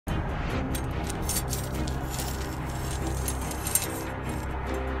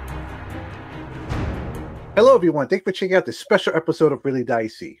Hello, everyone. Thanks for checking out this special episode of Really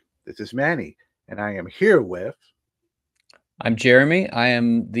Dicey. This is Manny, and I am here with. I'm Jeremy.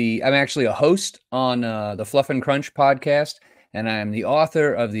 I'm actually a host on the Fluff N Crunch podcast, and I am the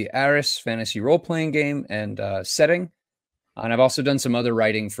author of the Ahris fantasy role-playing game and setting. And I've also done some other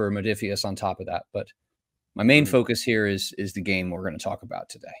writing for Modiphius on top of that. But my main focus here is the game we're going to talk about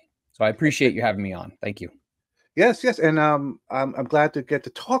today. So I appreciate you having me on. Thank you. Yes, and I'm glad to get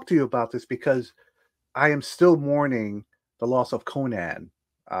to talk to you about this because I am still mourning the loss of Conan.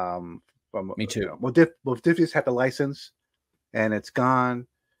 Me too. Modiphius had the license, and it's gone.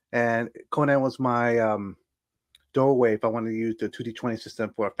 And Conan was my doorway if I wanted to use the 2D20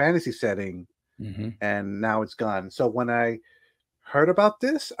 system for a fantasy setting, and now it's gone. So when I heard about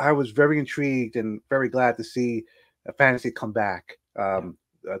this, I was very intrigued and very glad to see a fantasy come back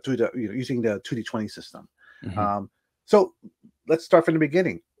through the using the 2D20 system. So let's start from the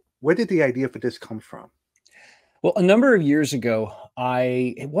beginning. Where did the idea for this come from? Well, a number of years ago,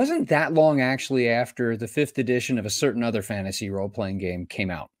 it wasn't that long actually after the 5th edition of a certain other fantasy role-playing game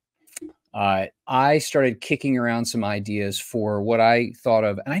came out. I started kicking around some ideas for what I thought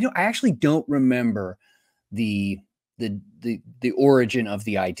of, and I actually don't remember the origin of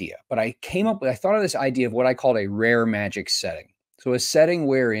the idea, but I thought of this idea of what I called a rare magic setting. So a setting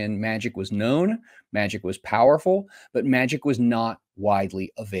wherein magic was known, magic was powerful, but magic was not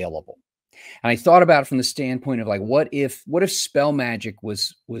widely available. And I thought about it from the standpoint of like, what if spell magic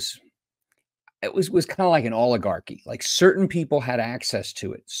was kind of like an oligarchy? Like certain people had access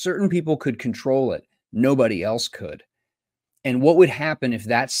to it. Certain people could control it. Nobody else could. And what would happen if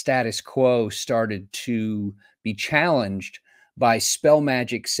that status quo started to be challenged by spell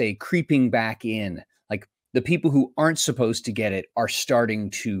magic, say, creeping back in? Like the people who aren't supposed to get it are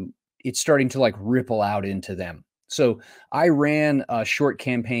starting to like ripple out into them. So I ran a short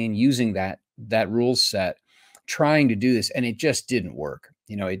campaign using that rules set, trying to do this, and it just didn't work.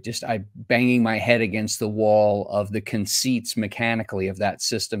 I banging my head against the wall of the conceits mechanically of that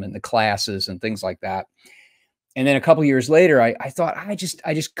system and the classes and things like that. And then a couple years later, I thought I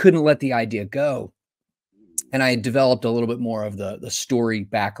just couldn't let the idea go. And I developed a little bit more of the story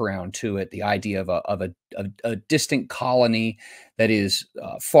background to it, the idea of a distant colony that is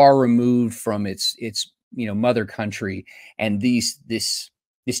far removed from its mother country, and this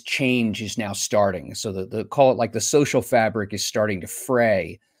change is now starting. So the call it like the social fabric is starting to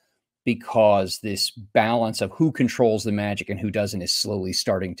fray because this balance of who controls the magic and who doesn't is slowly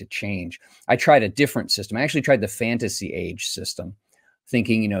starting to change. I tried a different system. I actually tried the fantasy age system,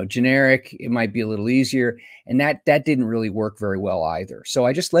 thinking, generic, it might be a little easier. And that didn't really work very well either. So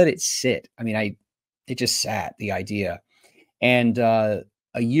I just let it sit. I mean, it just sat, the idea. And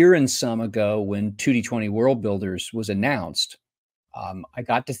a year and some ago, when 2D20 World Builders was announced, I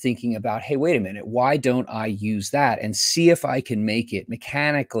got to thinking about, hey, wait a minute, why don't I use that and see if I can make it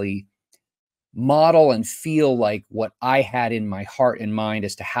mechanically model and feel like what I had in my heart and mind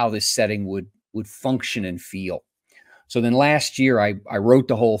as to how this setting would function and feel. So then last year, I wrote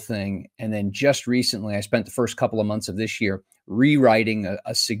the whole thing. And then just recently, I spent the first couple of months of this year rewriting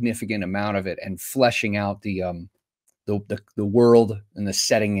a significant amount of it and fleshing out the world and the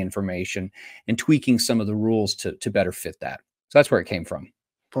setting information and tweaking some of the rules to better fit that. So that's where it came from.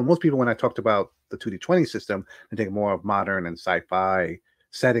 For most people, when I talked about the 2D20 system, they think more of modern and sci-fi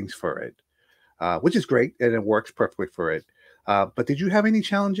settings for it, which is great, and it works perfectly for it. But did you have any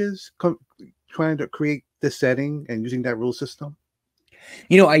challenges trying to create this setting and using that rule system?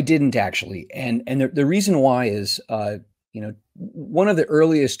 I didn't actually. And the reason why is, one of the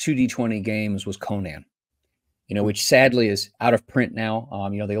earliest 2D20 games was Conan, which sadly is out of print now.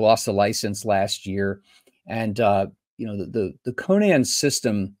 They lost the license last year. And, the Conan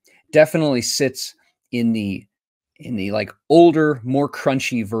system definitely sits in the like older, more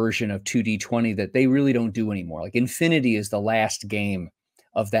crunchy version of 2D20 that they really don't do anymore. Like Infinity is the last game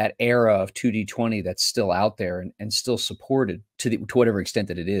of that era of 2D20 that's still out there and still supported to whatever extent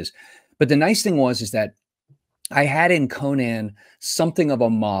that it is. But the nice thing is that I had in Conan something of a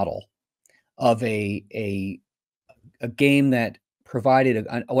model of a game that provided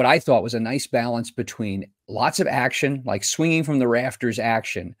what I thought was a nice balance between lots of action, like swinging from the rafters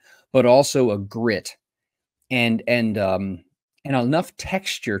action, but also a grit and enough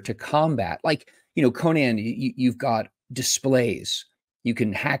texture to combat. Like, Conan, you've got displays. You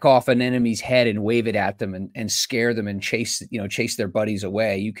can hack off an enemy's head and wave it at them and scare them and chase their buddies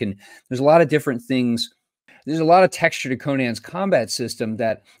away. There's a lot of different things. There's a lot of texture to Conan's combat system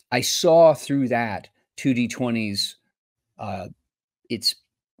that I saw through that 2D20's.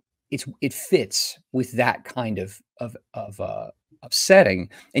 It fits with that kind of setting.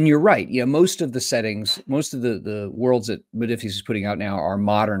 And you're right. You know, most of the settings, most of the worlds that Modiphius is putting out now are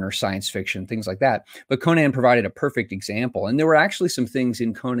modern or science fiction, things like that. But Conan provided a perfect example. And there were actually some things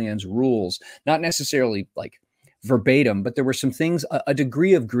in Conan's rules, not necessarily like verbatim, but there were some things, a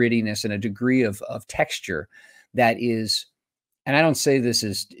degree of grittiness and a degree of texture that is, and I don't say this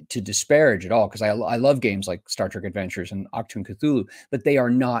is to disparage at all, because I love games like Star Trek Adventures and Achtung Cthulhu, but they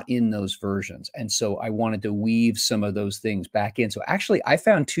are not in those versions. And so I wanted to weave some of those things back in. So actually, I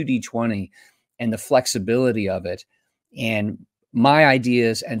found 2D20 and the flexibility of it and my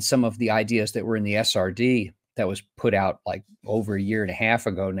ideas and some of the ideas that were in the SRD that was put out like over a year and a half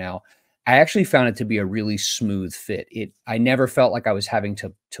ago now, I actually found it to be a really smooth fit. I never felt like I was having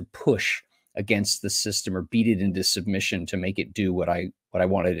to push against the system or beat it into submission to make it do what I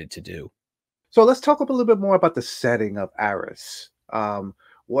wanted it to do. So let's talk a little bit more about the setting of Ahris.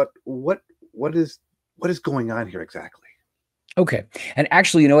 What is going on here exactly? Okay, and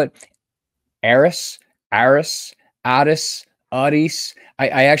actually, you know what? Ahris, Ahris, Ahris.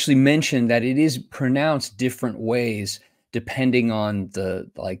 I actually mentioned that it is pronounced different ways depending on the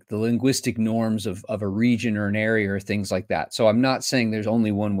linguistic norms of a region or an area or things like that. So I'm not saying there's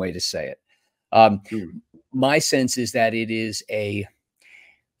only one way to say it. My sense is that it is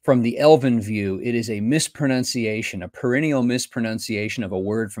from the Elven view, it is a mispronunciation, a perennial mispronunciation of a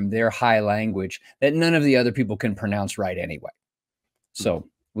word from their high language that none of the other people can pronounce right anyway. So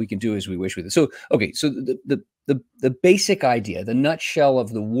we can do as we wish with it. So, okay. So the basic idea, the nutshell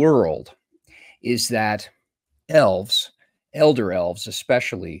of the world is that elves, elder elves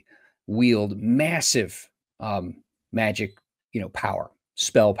especially, wield massive magic, power,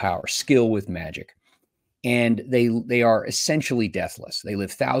 spell power, skill with magic. And they are essentially deathless. They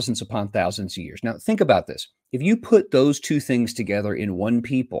live thousands upon thousands of years. Now, think about this. If you put those two things together in one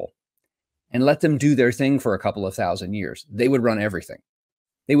people and let them do their thing for a couple of thousand years, they would run everything.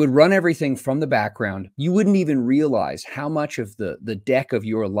 They would run everything from the background. You wouldn't even realize how much of the deck of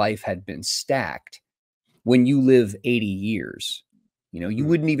your life had been stacked when you live 80 years. You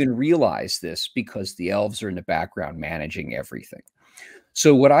wouldn't even realize this because the elves are in the background managing everything.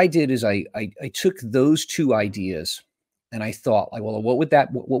 So what I did is I took those two ideas and I thought, like, well, what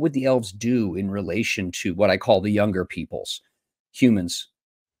would the elves do in relation to what I call the younger peoples, humans,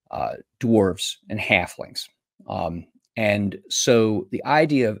 dwarves, and halflings? And so the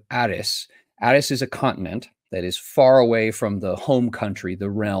idea of Ahris is a continent that is far away from the home country, the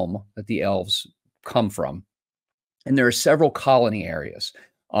realm that the elves come from. And there are several colony areas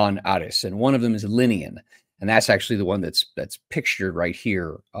on Ahris, and one of them is Linian. And that's actually the one that's pictured right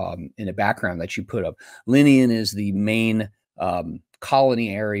here in the background that you put up. Linian is the main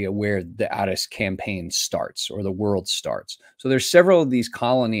colony area where the Ahris campaign starts, or the world starts. So there's several of these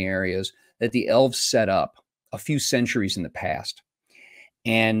colony areas that the elves set up a few centuries in the past.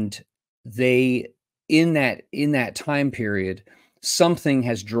 And they, in that time period, something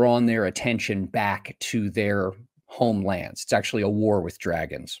has drawn their attention back to their homelands. It's actually a war with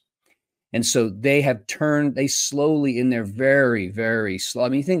dragons. And so they slowly, in their very, very slow. I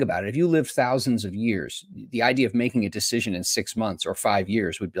mean, think about it. If you lived thousands of years, the idea of making a decision in 6 months or 5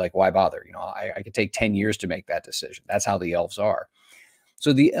 years would be like, why bother? I could take 10 years to make that decision. That's how the elves are.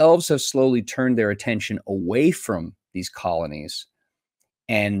 So the elves have slowly turned their attention away from these colonies,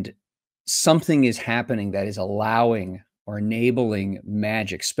 and something is happening that is allowing or enabling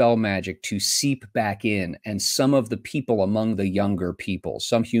magic, spell magic, to seep back in. And some of the people among the younger people,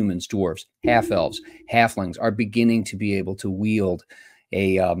 some humans, dwarves, half-elves, halflings, are beginning to be able to wield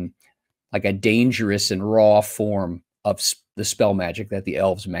like a dangerous and raw form of the spell magic that the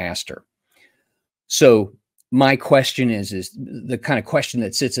elves master. So my question is the kind of question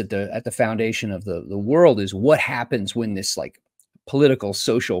that sits at the foundation of the world is, what happens when this like political,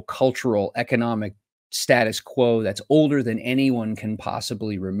 social, cultural, economic status quo that's older than anyone can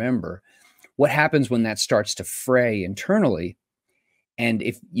possibly remember, what happens when that starts to fray internally? And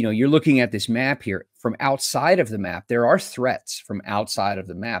if you're looking at this map here, from outside of the map, there are threats from outside of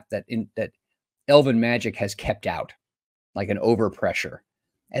the map that elven magic has kept out, like an overpressure.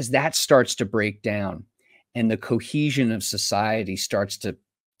 As that starts to break down and the cohesion of society starts to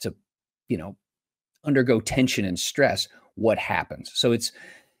undergo tension and stress, what happens? So it's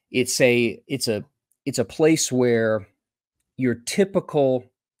a place where your typical,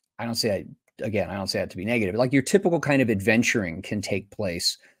 I don't say that to be negative, but like your typical kind of adventuring can take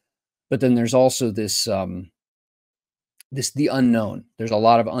place. But then there's also the unknown. There's a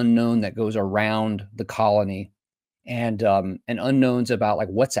lot of unknown that goes around the colony, and unknowns about like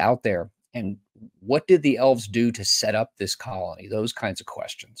what's out there and what did the elves do to set up this colony. Those kinds of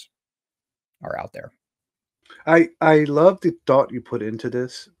questions are out there. I love the thought you put into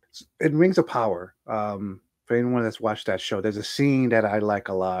this. In Rings of Power, for anyone that's watched that show, there's a scene that I like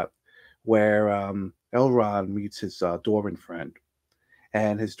a lot where Elrond meets his dwarven friend,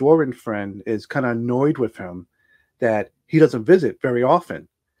 and his dwarven friend is kind of annoyed with him that he doesn't visit very often.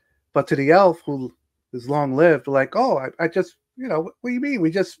 But to the elf who is long lived, like, oh, I just, what do you mean?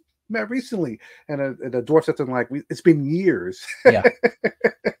 We just met recently. And the dwarf said something like, it's been years. Yeah.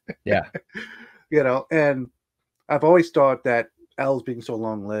 Yeah. And I've always thought that elves being so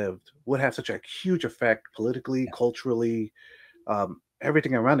long lived would have such a huge effect politically, culturally,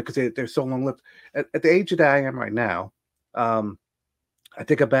 everything around it, because they're so long lived. At the age that I am right now, I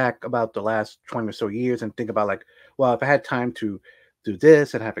think back about the last 20 or so years and think about, like, well, if I had time to do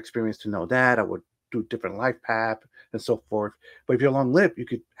this and have experience to know that, I would do different life path and so forth. But if you're long lived, you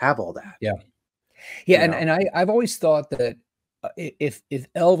could have all that. Yeah. Yeah. And I've always thought that if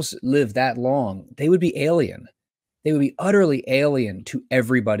elves live that long, they would be alien. They would be utterly alien to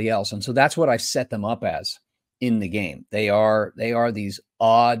everybody else. And so that's what I've set them up as in the game. They are these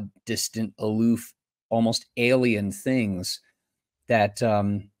odd, distant, aloof, almost alien things that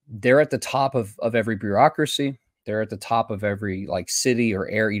they're at the top of every bureaucracy. They're at the top of every like city or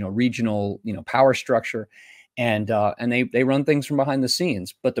regional, power structure. And they run things from behind the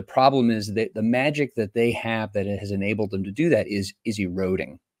scenes. But the problem is that the magic that they have that has enabled them to do that is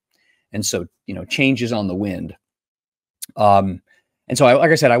eroding. And so, change is on the wind. And so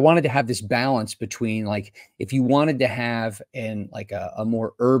like I said, I wanted to have this balance between, like, if you wanted to have a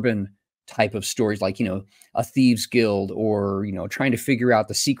more urban type of stories, like, a thieves guild, or, trying to figure out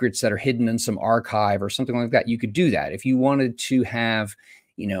the secrets that are hidden in some archive or something like that, you could do that. If you wanted to have,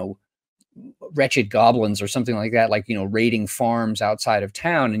 wretched goblins or something like that, like, raiding farms outside of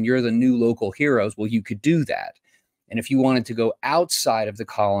town and you're the new local heroes, well, you could do that. And if you wanted to go outside of the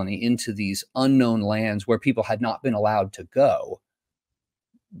colony into these unknown lands where people had not been allowed to go,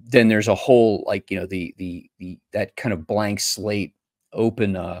 then there's a whole, like, that kind of blank slate,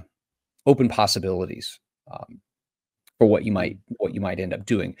 open possibilities for what you might end up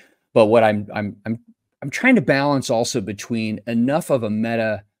doing. But what I'm trying to balance also between enough of a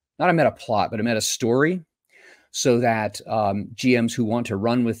meta, not a meta plot, but a meta story, so that GMs who want to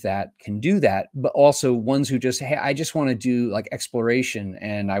run with that can do that, but also ones who just, hey, I just want to do like exploration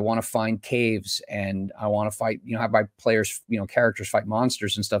and I want to find caves and I want to fight, have my players, characters fight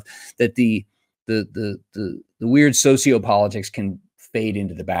monsters and stuff, that the weird sociopolitics can fade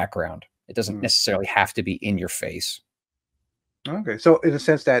into the background. It doesn't necessarily have to be in your face. Okay. So in a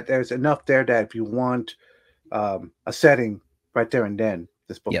sense that there's enough there that if you want a setting right there and then,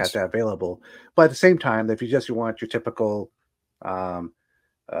 this book has that available. But at the same time, if you just want your typical, I'm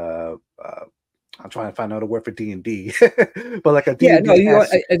trying to find another word for D&D, but like a D&D.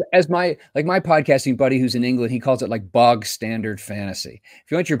 As my podcasting buddy who's in England, he calls it like bog standard fantasy.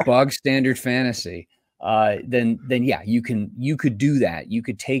 If you want your bog standard fantasy, then yeah, you could do that. You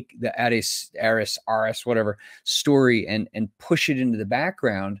could take the Ahris, whatever story and push it into the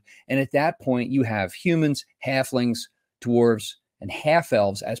background. And at that point, you have humans, halflings, dwarves, and half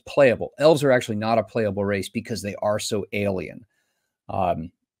elves as playable. Elves are actually not a playable race because they are so alien.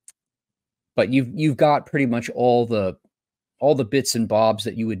 But you've got pretty much all the bits and bobs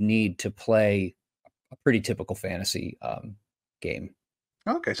that you would need to play a pretty typical fantasy game.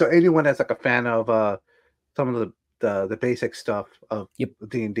 Okay, so anyone that's like a fan of some of the basic stuff of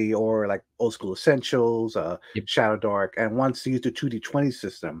D&D, or like old school essentials, Shadow Dark, and wants to use the 2D20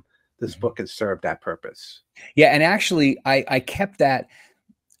 system, this book can serve that purpose. Yeah, and actually, I kept that.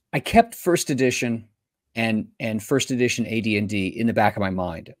 I kept first edition and first edition AD&D in the back of my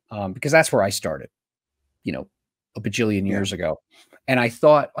mind, because that's where I started, a bajillion years ago. And I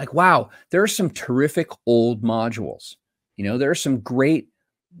thought, like, wow, there are some terrific old modules. There are some great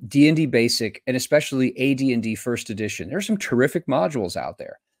D&D basic and especially AD&D first edition. There are some terrific modules out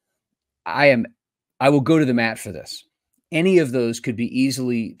there. I will go to the mat for this. Any of those could be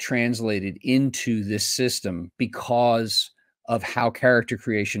easily translated into this system because of how character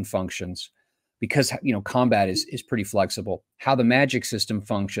creation functions, because combat is pretty flexible, how the magic system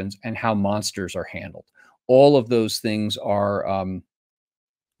functions, and how monsters are handled. All of those things are,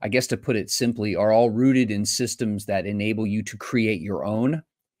 I guess to put it simply, are all rooted in systems that enable you to create your own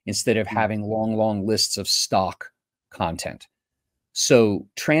instead of having long lists of stock content. So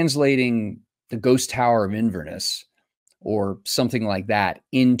translating the Ghost Tower of Inverness or something like that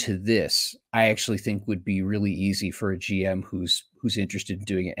into this, I actually think would be really easy for a GM who's interested in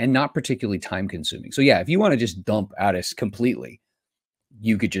doing it and not particularly time consuming. So yeah, if you want to just dump Ahris completely,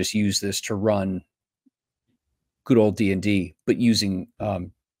 you could just use this to run good old D&D, but using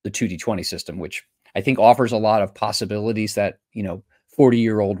the 2D20 system, which I think offers a lot of possibilities that,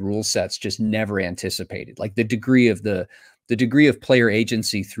 40-year-old rule sets just never anticipated. Like the degree of player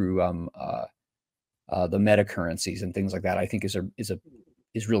agency through the meta currencies and things like that, I think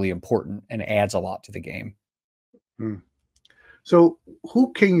is really important and adds a lot to the game. So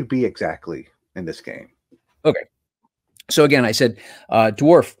who can you be exactly in this game? Okay. So again, I said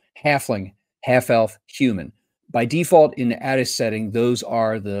dwarf, halfling, half elf, human. By default in the Ahris setting, those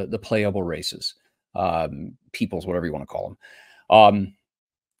are the playable races, peoples, whatever you want to call them.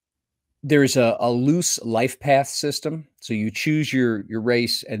 There's a loose life path system. So you choose your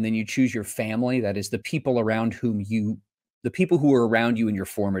race, and then you choose your family. That is the people around the people who are around you in your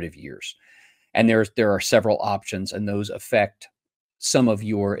formative years. And there are several options, and those affect some of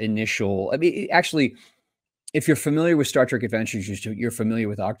your initial. I mean, actually, if you're familiar with Star Trek Adventures, you're familiar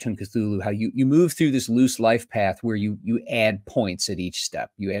with Achtung Cthulhu, how you move through this loose life path where you add points at each step.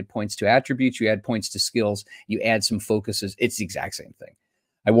 You add points to attributes, you add points to skills, you add some focuses. It's the exact same thing.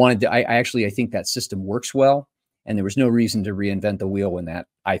 I think that system works well, and there was no reason to reinvent the wheel when that,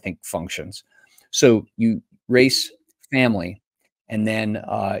 I think, functions. So you race, family, and then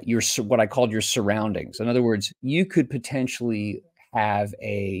what I called your surroundings. In other words, you could potentially have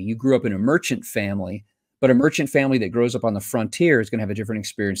you grew up in a merchant family, but a merchant family that grows up on the frontier is going to have a different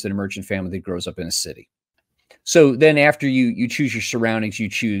experience than a merchant family that grows up in a city. So then after you choose your surroundings, you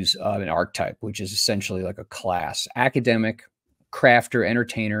choose an archetype, which is essentially like a class: academic, crafter,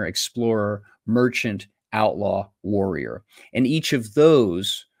 entertainer, explorer, merchant, outlaw, warrior. And each of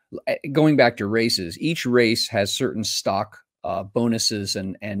those, going back to races, each race has certain stock bonuses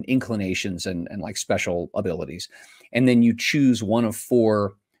and inclinations and like special abilities. And then you choose one of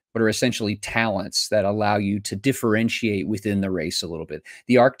 4 what are essentially talents that allow you to differentiate within the race a little bit.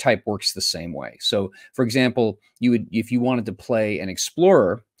 The archetype works the same way. So for example, if you wanted to play an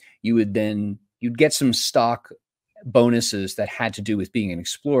explorer, you'd get some stock bonuses that had to do with being an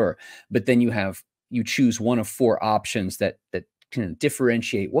explorer, but then you choose one of 4 options that can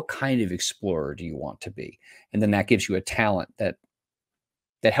differentiate what kind of explorer do you want to be. And then that gives you a talent that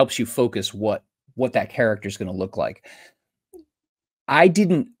helps you focus what that character is going to look like.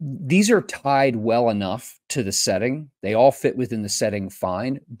 These are tied well enough to the setting. They all fit within the setting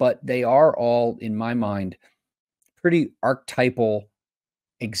fine, but they are all, in my mind, pretty archetypal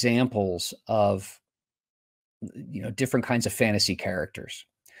examples of, different kinds of fantasy characters.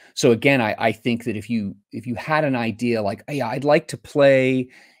 So again, I think that if you had an idea like, hey, I'd like to play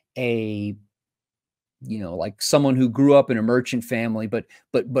like someone who grew up in a merchant family, but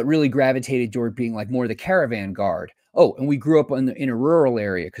really gravitated toward being like more the caravan guard. Oh, and we grew up in a rural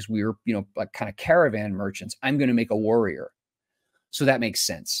area because we were, like kind of caravan merchants. I'm going to make a warrior. So that makes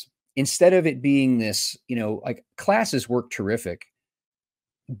sense. Instead of it being this, like classes work terrific,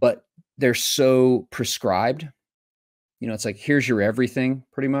 but they're so prescribed. It's like, here's your everything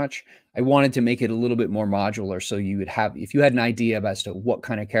pretty much. I wanted to make it a little bit more modular. So you would have, if you had an idea as to what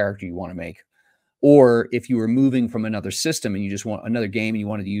kind of character you want to make, or if you were moving from another system and you just want another game and you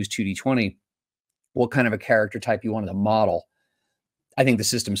wanted to use 2D20, what kind of a character type you wanted to model. I think the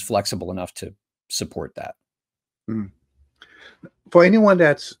system's flexible enough to support that. For anyone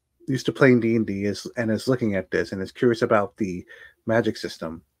that's used to playing D&D and is looking at this and is curious about the magic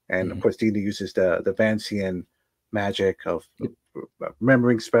system, and of course D&D uses the Vancian magic of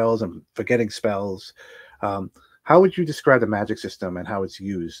remembering spells and forgetting spells. How would you describe the magic system and how it's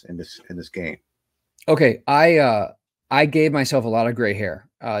used in this game? Okay, I gave myself a lot of gray hair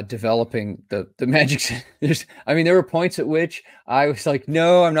developing the magic. There were points at which I was like,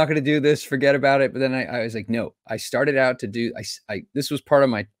 no, I'm not going to do this. Forget about it. But then I was like, no, I started out to do, this was part of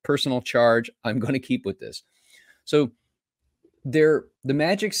my personal charge. I'm going to keep with this. So the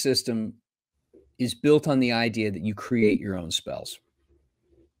magic system is built on the idea that you create your own spells.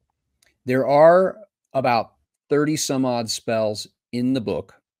 There are about 30 some odd spells in the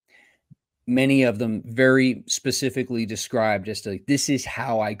book. Many of them very specifically described as to like, this is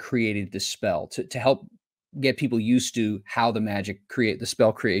how I created this spell to help get people used to how the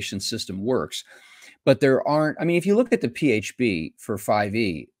spell creation system works. But there aren't, if you look at the PHB for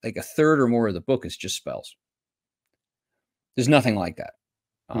 5e, like a third or more of the book is just spells. There's nothing like that.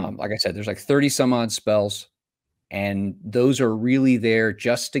 Like I said, there's like 30 some odd spells, and those are really there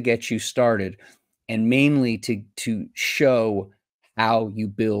just to get you started and mainly to show how you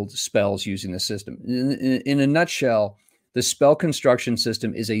build spells using the system. In a nutshell, the spell construction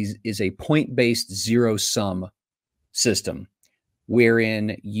system is a point-based zero-sum system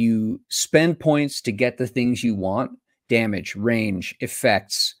wherein you spend points to get the things you want: damage, range,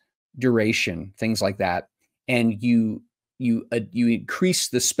 effects, duration, things like that. And you increase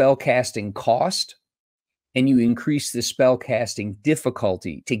the spell casting cost and you increase the spell casting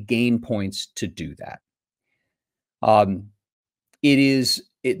difficulty to gain points to do that.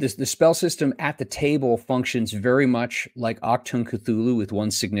 The spell system at the table functions very much like Achtung Cthulhu, with one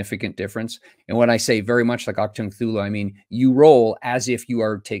significant difference. And when I say very much like Achtung Cthulhu, I mean you roll as if you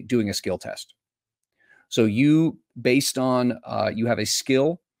are doing a skill test. So you, based on you have a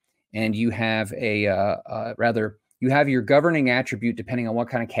skill, and you have you have your governing attribute depending on what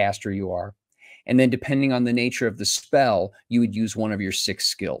kind of caster you are. And then depending on the nature of the spell, you would use one of your 6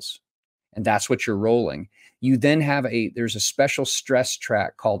 skills. And that's what you're rolling. You then have there's a special stress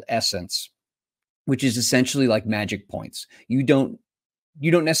track called Essence, which is essentially like magic points. You don't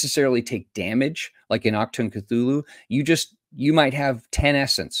necessarily take damage like in Achtung Cthulhu. You might have 10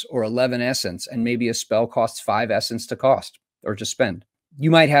 essence or 11 essence, and maybe a spell costs 5 essence to cost or to spend.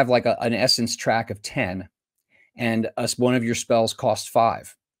 You might have like an essence track of 10, and one of your spells costs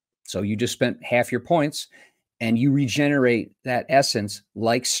 5. So you just spent half your points, and you regenerate that essence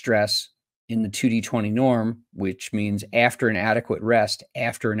like stress in the 2d20 norm, which means after an adequate rest,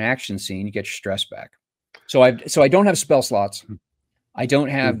 after an action scene, you get your stress back. So I don't have spell slots. I don't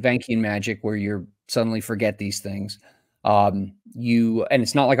have Vankian magic where you suddenly forget these things. And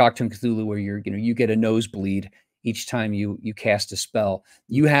it's not like Achtung Cthulhu where you get a nosebleed each time you cast a spell.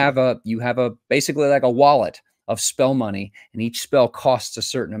 You have basically like a wallet of spell money, and each spell costs a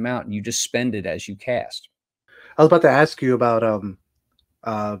certain amount, and you just spend it as you cast. I was about to ask you about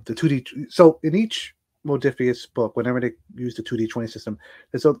the 2D. So in each Modiphius book, whenever they use the 2D20 system,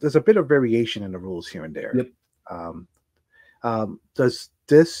 there's a bit of variation in the rules here and there. Yep. Does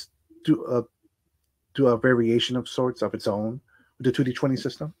this do a variation of sorts of its own with the 2D20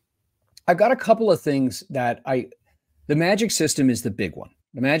 system? I've got a couple of things that the magic system is the big one.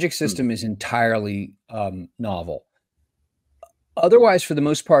 The magic system is entirely novel. Otherwise, for the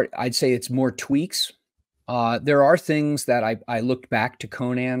most part, I'd say it's more tweaks. There are things that I looked back to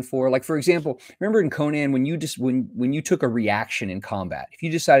Conan for. Like, for example, remember in Conan, when you took a reaction in combat, if you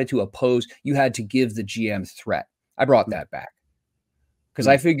decided to oppose, you had to give the GM threat. I brought that back. Because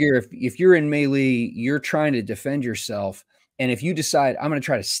I figure if you're in melee, you're trying to defend yourself. And if you decide I'm going to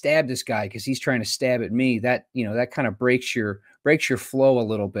try to stab this guy because he's trying to stab at me, that kind of breaks your flow a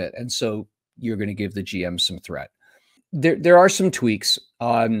little bit. And so you're going to give the GM some threat. There are some tweaks.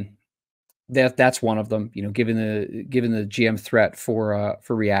 That's one of them, given the GM threat for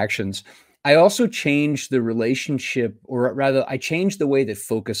reactions. I also changed the relationship, or rather I changed the way that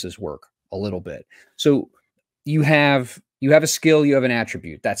focuses work a little bit. So you have a skill, you have an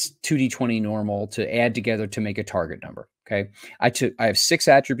attribute. That's 2d20 normal to add together to make a target number. Okay. I have 6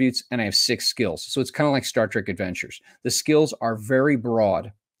 attributes and I have 6 skills. So it's kind of like Star Trek Adventures. The skills are very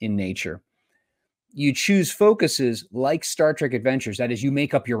broad in nature. You choose focuses like Star Trek Adventures. That is, you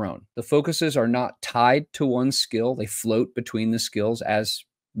make up your own. The focuses are not tied to one skill. They float between the skills as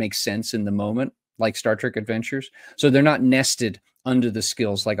makes sense in the moment, like Star Trek Adventures. So they're not nested under the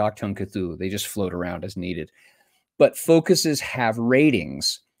skills like Achtung Cthulhu. They just float around as needed. But focuses have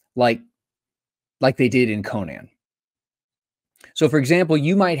ratings like they did in Conan. So, for example,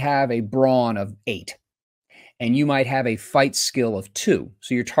 you might have a brawn of 8, and you might have a fight skill of 2.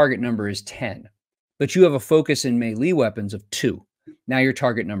 So your target number is 10. But you have a focus in melee weapons of 2. Now your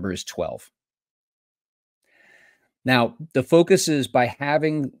target number is 12. Now, the focuses, by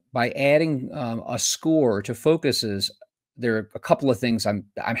adding a score to focuses, there are a couple of things I'm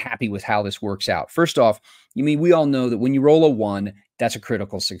happy with how this works out. First off, we all know that when you roll a 1, that's a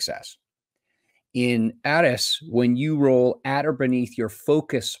critical success. In Ahris, when you roll at or beneath your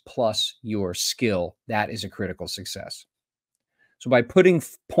focus plus your skill, that is a critical success. So by putting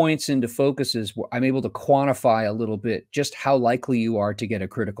points into focuses, I'm able to quantify a little bit just how likely you are to get a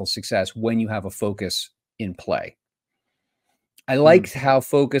critical success when you have a focus in play. I liked how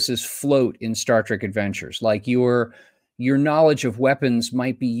focuses float in Star Trek Adventures. Like your knowledge of weapons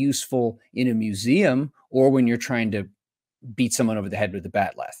might be useful in a museum or when you're trying to beat someone over the head with a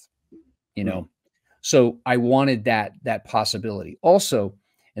batleth, So I wanted that possibility. Also,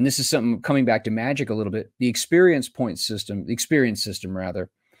 and this is something coming back to magic a little bit, the experience system rather,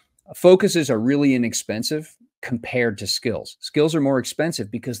 focuses are really inexpensive compared to skills. Skills are more expensive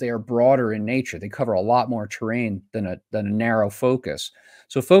because they are broader in nature. They cover a lot more terrain than a narrow focus.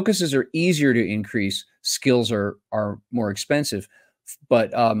 So focuses are easier to increase. Skills are more expensive,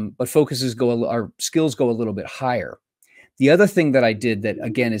 but skills go a little bit higher. The other thing that I did that,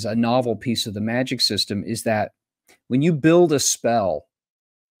 again, is a novel piece of the magic system is that when you build a spell,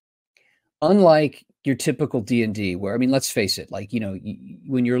 unlike your typical D&D, where, let's face it,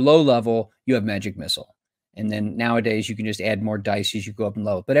 when you're low level, you have magic missile. And then nowadays you can just add more dice as you go up in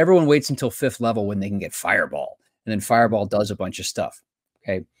level. But everyone waits until 5th level when they can get Fireball. And then Fireball does a bunch of stuff.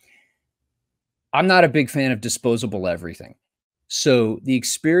 Okay. I'm not a big fan of disposable everything. So the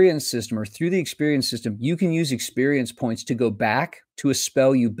experience system, or through the experience system, you can use experience points to go back to a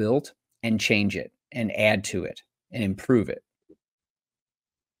spell you built and change it and add to it and improve it.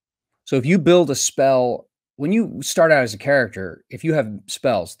 So if you build a spell, when you start out as a character, if you have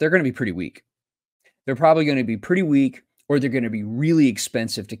spells, they're going to be pretty weak. They're probably going to be pretty weak, or they're going to be really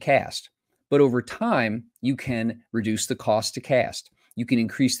expensive to cast. But over time, you can reduce the cost to cast. You can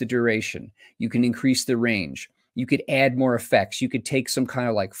increase the duration. You can increase the range. You could add more effects. You could take some kind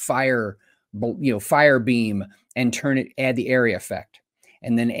of like fire beam and add the area effect,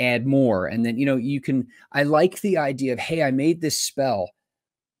 and then add more. And then, I like the idea of, hey, I made this spell.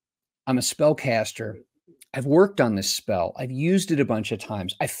 I'm a spellcaster. I've worked on this spell. I've used it a bunch of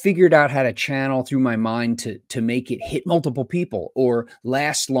times. I figured out how to channel through my mind to make it hit multiple people or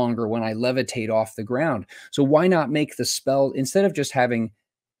last longer when I levitate off the ground. So why not make the spell, instead of just having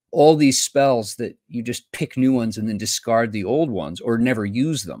all these spells that you just pick new ones and then discard the old ones or never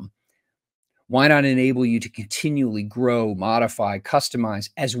use them, why not enable you to continually grow, modify, customize,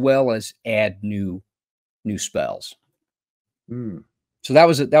 as well as add new spells? So that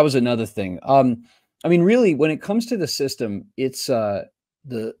was another thing. I mean, really, when it comes to the system, it's the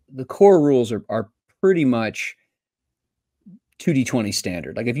core rules are pretty much 2D20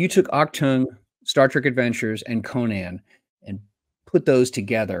 standard. Like if you took Octung, Star Trek Adventures, and Conan and put those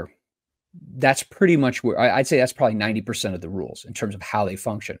together, that's pretty much where I'd say that's probably 90% of the rules in terms of how they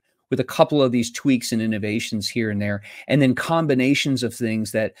function, with a couple of these tweaks and innovations here and there, and then combinations of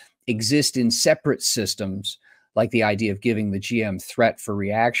things that exist in separate systems, like the idea of giving the GM threat for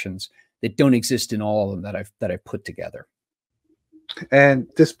reactions that don't exist in all of them that I've put together. And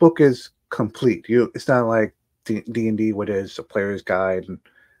this book is complete. It's not like D&D, where there's a player's guide and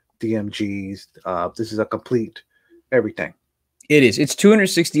DMGs. This is a complete everything. It is. It's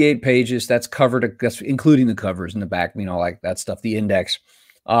 268 pages. That's covered. That's including the covers in the back, like that stuff, the index.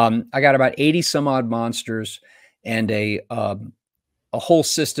 I got about 80 some odd monsters and a whole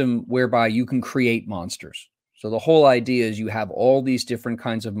system whereby you can create monsters. So the whole idea is you have all these different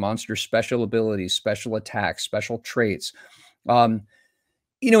kinds of monster special abilities, special attacks, special traits. In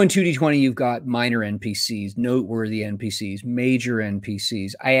 2D20, you've got minor NPCs, noteworthy NPCs, major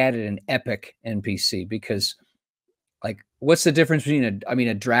NPCs. I added an epic NPC because, like, what's the difference between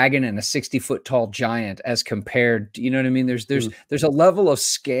a dragon and a 60-foot tall giant as compared to, you know what I mean? There's a level of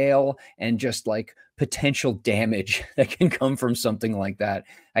scale and just like potential damage that can come from something like that.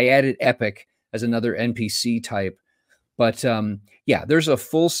 I added epic as another NPC type. But yeah, there's a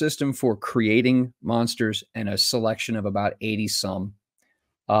full system for creating monsters and a selection of about 80 some.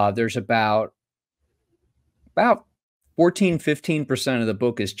 There's about 14, 15% of the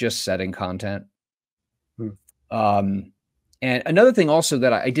book is just setting content. And another thing also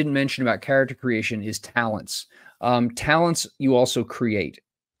that I didn't mention about character creation is talents. Talents you also create.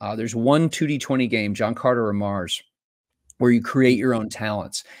 There's one 2D20 game, John Carter or Mars, where you create your own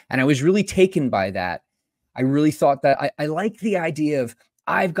talents. And I was really taken by that. I really thought that I like the idea of,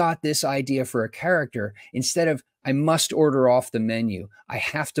 I've got this idea for a character, instead of I must order off the menu, I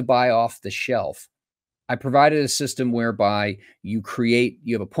have to buy off the shelf. I provided a system whereby you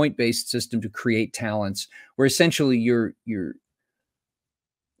have a point-based system to create talents, where essentially a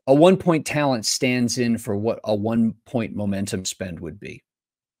 1-point talent stands in for what a 1-point momentum spend would be.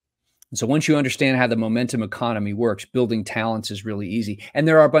 And so once you understand how the momentum economy works, building talents is really easy. And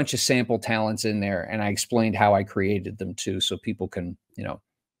there are a bunch of sample talents in there, and I explained how I created them too, so people can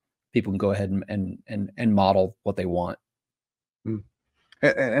go ahead and model what they want.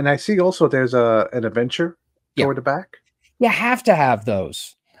 And I see also there's an adventure toward the back. You have to have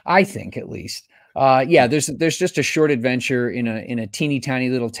those, I think, at least. Yeah, there's just a short adventure in a teeny tiny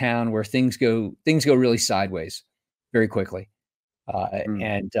little town where things go really sideways very quickly.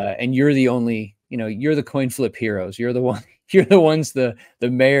 And you're the only, you're the coin flip heroes. You're the ones the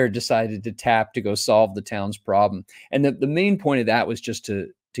mayor decided to tap to go solve the town's problem. And the main point of that was just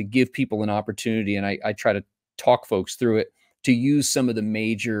to give people an opportunity. And I try to talk folks through it, to use some of the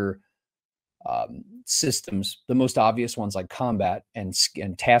major systems, the most obvious ones like combat and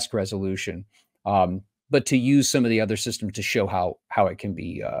task resolution, but to use some of the other systems to show how it can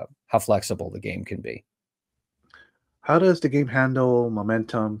be, how flexible the game can be. How does the game handle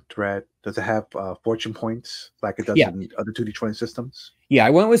momentum, threat? Does it have fortune points like it does in other 2D20 systems? Yeah,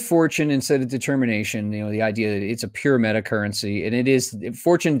 I went with fortune instead of determination. The idea that it's a pure meta currency, and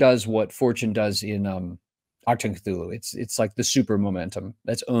fortune does what fortune does in Octung Cthulhu. It's like the super momentum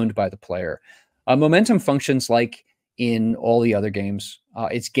that's owned by the player. Momentum functions like in all the other games.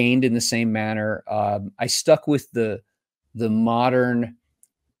 It's gained in the same manner. I stuck with the modern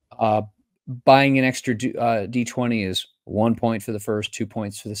buying an extra D20 is 1 point for the first, 2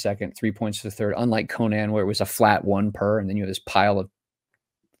 points for the second, 3 points for the third, unlike Conan where it was a flat 1 per, and then you have this pile of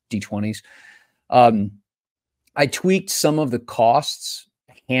D20s. I tweaked some of the costs,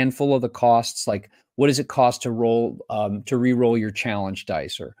 a handful of the costs, like what does it cost to roll, to re-roll your challenge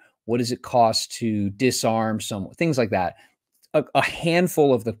dice, or what does it cost to disarm someone, things like that. A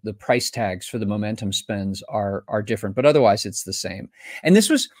handful of the price tags for the momentum spends are different, but otherwise it's the same. And this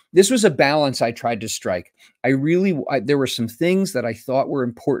was a balance I tried to strike. There were some things that I thought were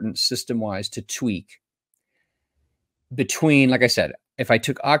important system-wise to tweak between, like I said, if you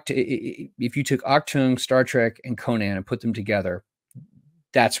took Octung, Star Trek, and Conan and put them together,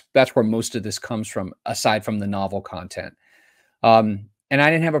 that's where most of this comes from, aside from the novel content. And I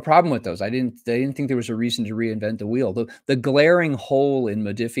didn't have a problem with those. I didn't think there was a reason to reinvent the wheel. The glaring hole in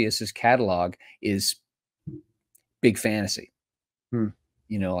Modiphius's catalog is big fantasy. You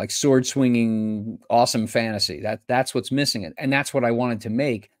know, like sword swinging, awesome fantasy. That's what's missing. And that's what I wanted to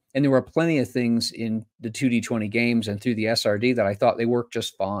make. And there were plenty of things in the 2D20 games and through the SRD that I thought they worked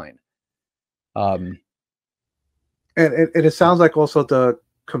just fine. And it sounds like also the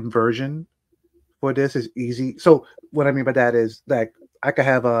conversion for this is easy. So what I mean by that is that I could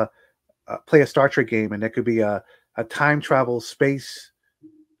have play a Star Trek game, and there could be a time travel space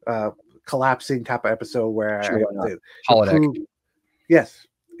collapsing type of episode where the crew,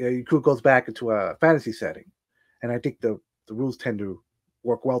 your crew goes back into a fantasy setting, and I think the rules tend to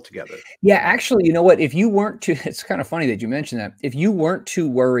work well together. Yeah, actually, you know what? If you weren't too, it's kind of funny that you mentioned that. If you weren't too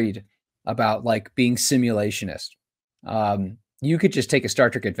worried about like being simulationist, you could just take a Star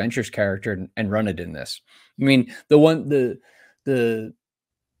Trek Adventures character and run it in this. I mean, the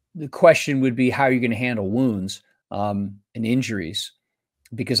question would be, how are you going to handle wounds and injuries?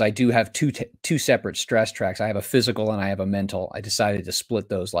 Because I do have two separate stress tracks. I have a physical and I have a mental. I decided to split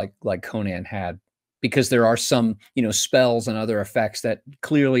those like Conan had, because there are some, you know, spells and other effects that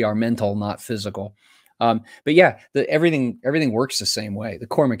clearly are mental, not physical. But yeah, everything works the same way. The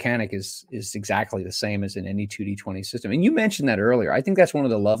core mechanic is exactly the same as in any 2D20 system. And you mentioned that earlier. I think that's one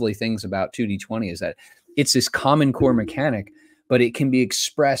of the lovely things about 2D20 is that it's this common core mechanic, but it can be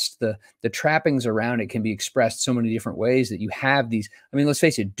expressed, the trappings around it can be expressed so many different ways that you have these. I mean, let's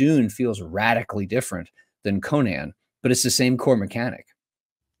face it, Dune feels radically different than Conan, but it's the same core mechanic.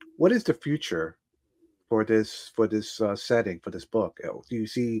 What is the future for this setting, for this book? Do you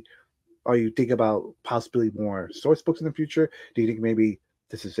see, are you thinking about possibly more source books in the future? Do you think maybe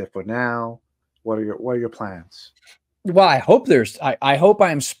this is it for now? What are your plans? Well, I hope I hope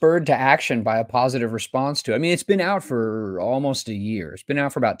I'm spurred to action by a positive response to it. I mean, it's been out for almost a year. It's been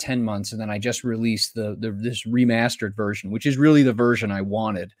out for about 10 months. And then I just released this remastered version, which is really the version I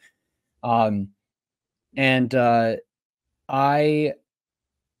wanted. I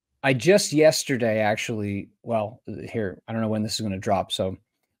just yesterday, actually, well, here, I don't know when this is going to drop. So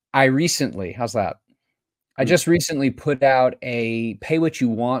I recently, how's that? I just recently put out a pay what you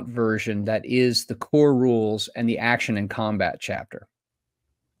want version that is the core rules and the action and combat chapter,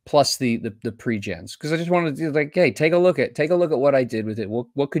 plus the pre-gens. Because I just wanted to, like, hey, take a look at what I did with it.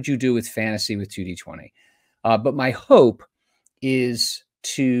 What could you do with fantasy with 2D20? But my hope is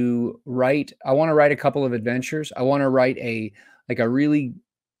to write. I want to write a couple of adventures. I want to write a really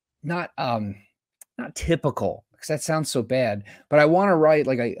not typical, because that sounds so bad, but I want to write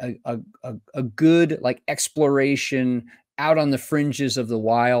like a good like exploration out on the fringes of the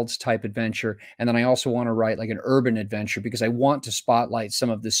wilds type adventure. And then I also want to write like an urban adventure, because I want to spotlight some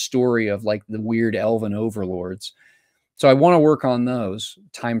of the story of like the weird elven overlords. So I want to work on those,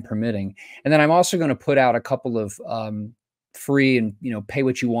 time permitting. And then I'm also going to put out a couple of free and, you know, pay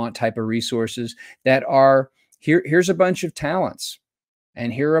what you want type of resources that are here's a bunch of talents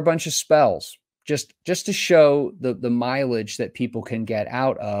and here are a bunch of spells. Just to show the mileage that people can get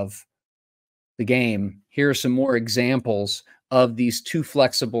out of the game. Here are some more examples of these two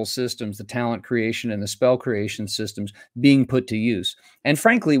flexible systems, the talent creation and the spell creation systems, being put to use. And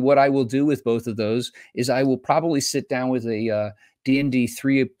frankly, what I will do with both of those is I will probably sit down with a D&D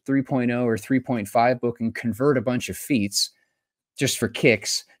 3.0 or 3.5 book and convert a bunch of feats just for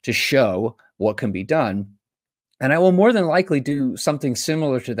kicks to show what can be done. And I will more than likely do something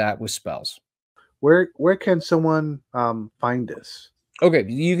similar to that with spells. Where can someone find this? Okay,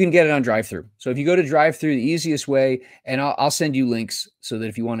 you can get it on Drive-Thru. So if you go to Drive-Thru, the easiest way, and I'll send you links so that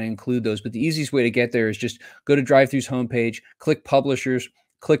if you want to include those, but the easiest way to get there is just go to Drive-Thru's homepage, click Publishers,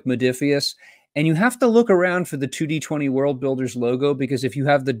 click Modiphius, and you have to look around for the 2D20 World Builders logo, because if you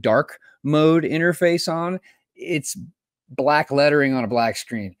have the dark mode interface on, it's black lettering on a black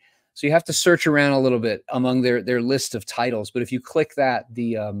screen. So you have to search around a little bit among their list of titles. But if you click that,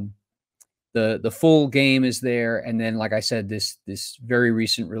 the full game is there. And then, like I said, this very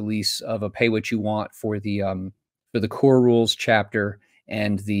recent release of a pay what you want for the core rules chapter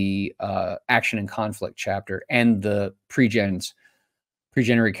and the action and conflict chapter and the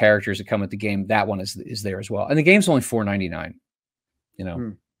pre-generated characters that come with the game. That one is there as well. And the game's only $4.99, you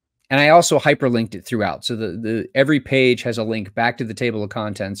know. And I also hyperlinked it throughout. So every page has a link back to the table of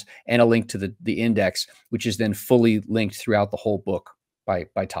contents and a link to the index, which is then fully linked throughout the whole book by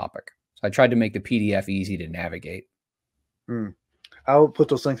topic. So I tried to make the PDF easy to navigate. I'll put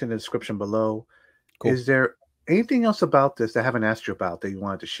those links in the description below. Cool. Is there anything else about this that I haven't asked you about that you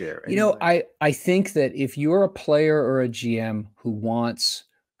wanted to share? You know, I think that if you're a player or a GM who likes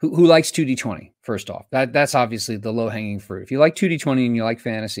 2D20, first off, that's obviously the low-hanging fruit. If you like 2D20 and you like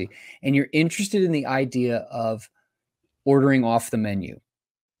fantasy, and you're interested in the idea of ordering off the menu,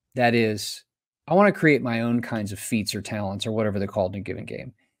 that is, I want to create my own kinds of feats or talents or whatever they're called in a given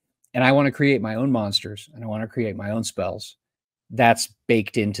game. And I want to create my own monsters and I want to create my own spells. That's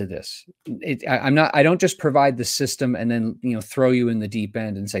baked into this. I don't just provide the system and then, you know, throw you in the deep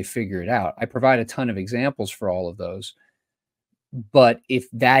end and say, figure it out. I provide a ton of examples for all of those. But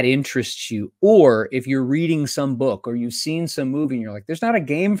if that interests you, or if you're reading some book or you've seen some movie and you're like, there's not a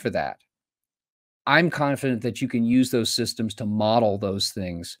game for that, I'm confident that you can use those systems to model those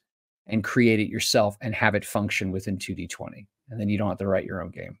things and create it yourself and have it function within 2D20. And then you don't have to write your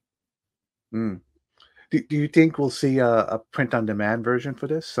own game. Do you think we'll see a print-on-demand version for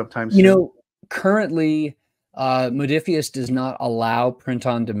this sometime soon? You know, currently, Modiphius does not allow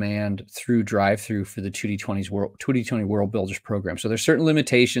print-on-demand through drive-through for the 2D20 World Builders program. So there's certain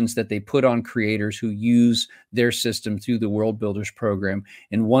limitations that they put on creators who use their system through the World Builders program.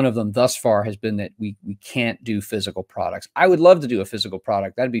 And one of them thus far has been that we can't do physical products. I would love to do a physical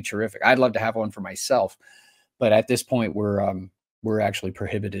product. That'd be terrific. I'd love to have one for myself. But at this point, we're actually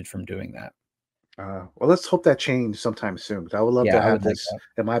prohibited from doing that. Well, let's hope that changes sometime soon. I would love to have this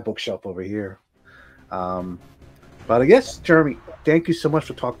in my bookshelf over here. But I guess, Jeremy, thank you so much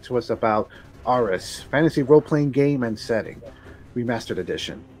for talking to us about Ahris, fantasy role-playing game and setting, remastered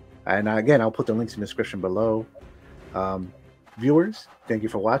edition. And again, I'll put the links in the description below. Viewers, thank you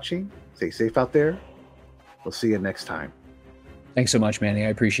for watching. Stay safe out there. We'll see you next time. Thanks so much, Manny. I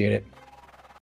appreciate it.